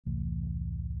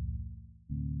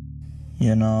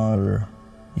You know,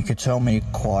 you could tell me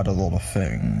quite a lot of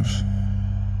things,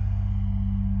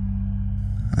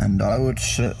 and I would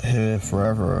sit here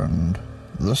forever and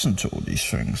listen to all these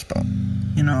things, but,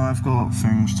 you know, I've got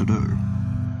things to do.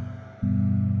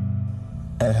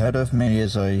 Ahead of me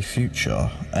is a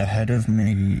future. Ahead of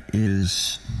me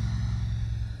is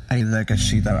a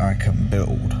legacy that I can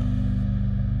build.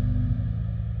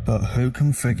 But who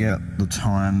can forget the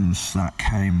times that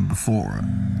came before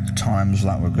it? The times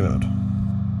that were good.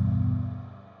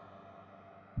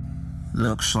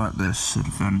 Looks like this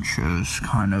adventure's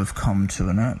kind of come to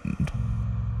an end.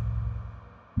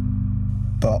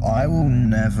 But I will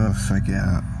never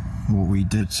forget what we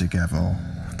did together.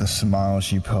 The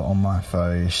smiles you put on my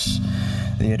face,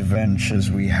 the adventures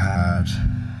we had,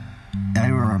 they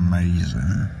were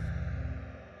amazing.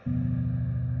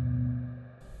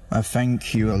 I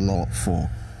thank you a lot for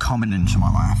coming into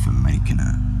my life and making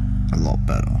it a lot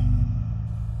better.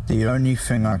 The only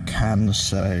thing I can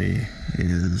say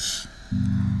is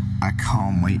I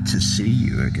can't wait to see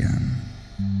you again.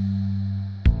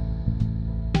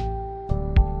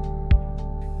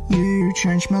 You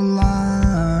changed my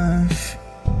life.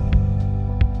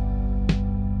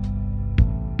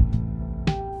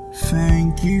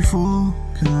 Thank you for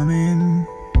coming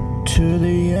to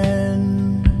the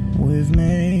end with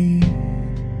me.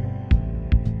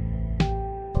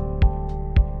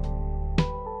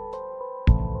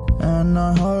 And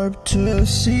I hope to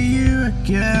see you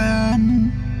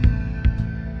again.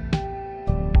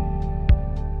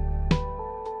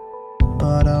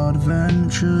 But our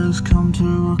adventures come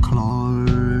to a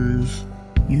close.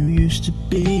 You used to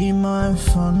be my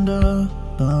thunder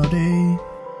buddy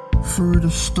through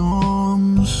the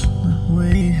storms that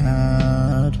we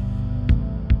had.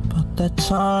 But that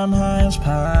time has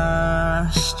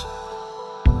passed.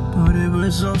 But it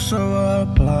was also a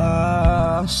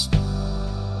blast.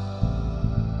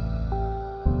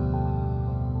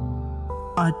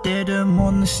 I didn't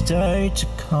want this day to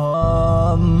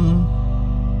come,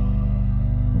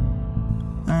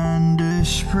 and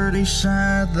it's pretty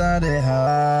sad that it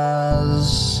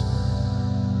has.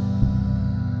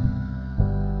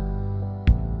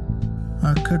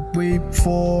 I could weep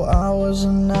for hours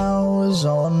and hours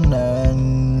on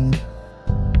end,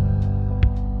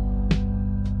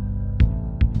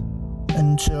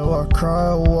 until I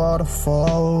cry a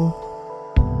waterfall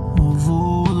of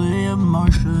all the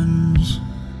emotions.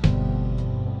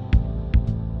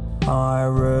 I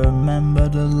remember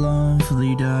the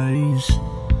lovely days.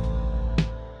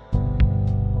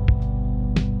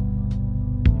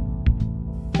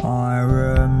 I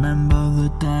remember the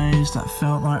days that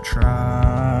felt like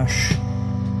trash.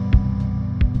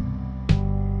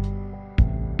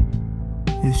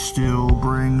 It still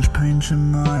brings pain to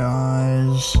my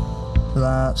eyes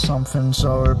that something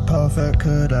so perfect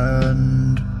could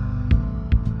end.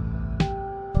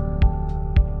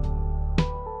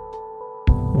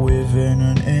 Within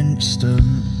an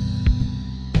instant.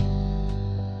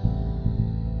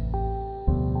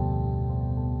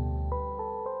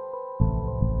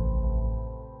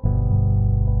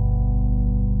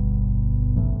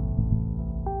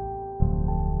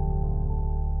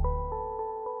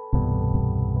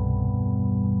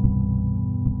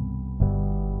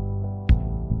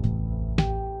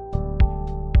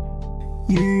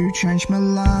 You changed my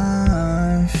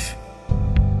life.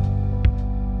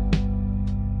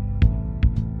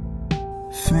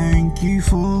 Thank you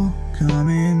for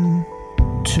coming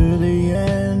to the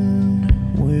end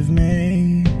with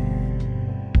me.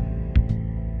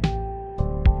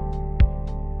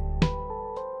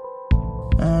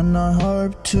 And I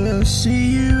hope to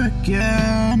see you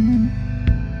again.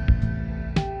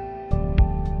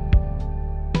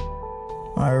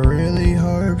 I really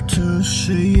hope to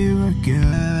see you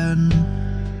again.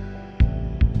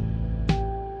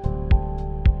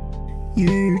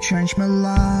 You changed my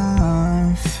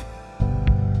life.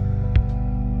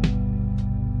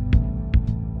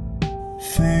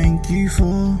 Thank you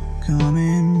for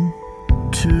coming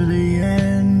to the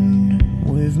end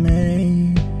with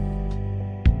me.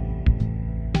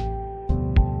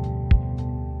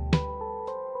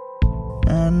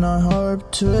 And I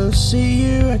hope to see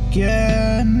you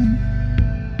again.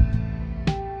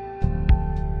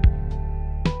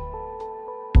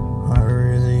 I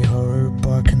really hope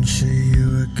I can see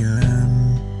you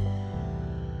again.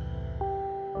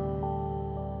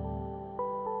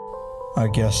 I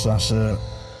guess that's it.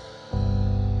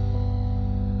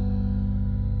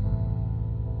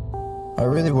 I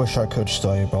really wish I could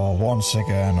stay, but once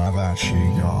again I've actually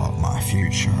got my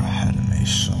future ahead of me,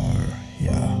 so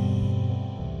yeah.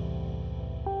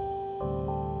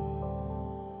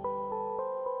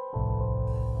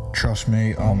 Trust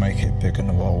me, I'll make it big in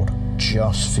the world,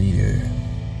 just for you.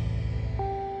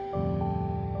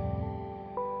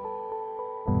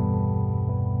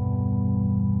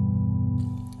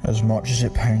 As much as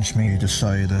it pains me to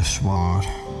say this word,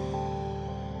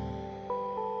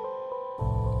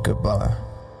 goodbye.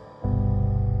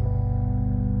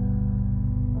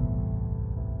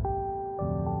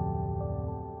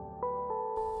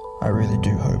 I really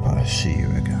do hope I see you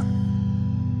again.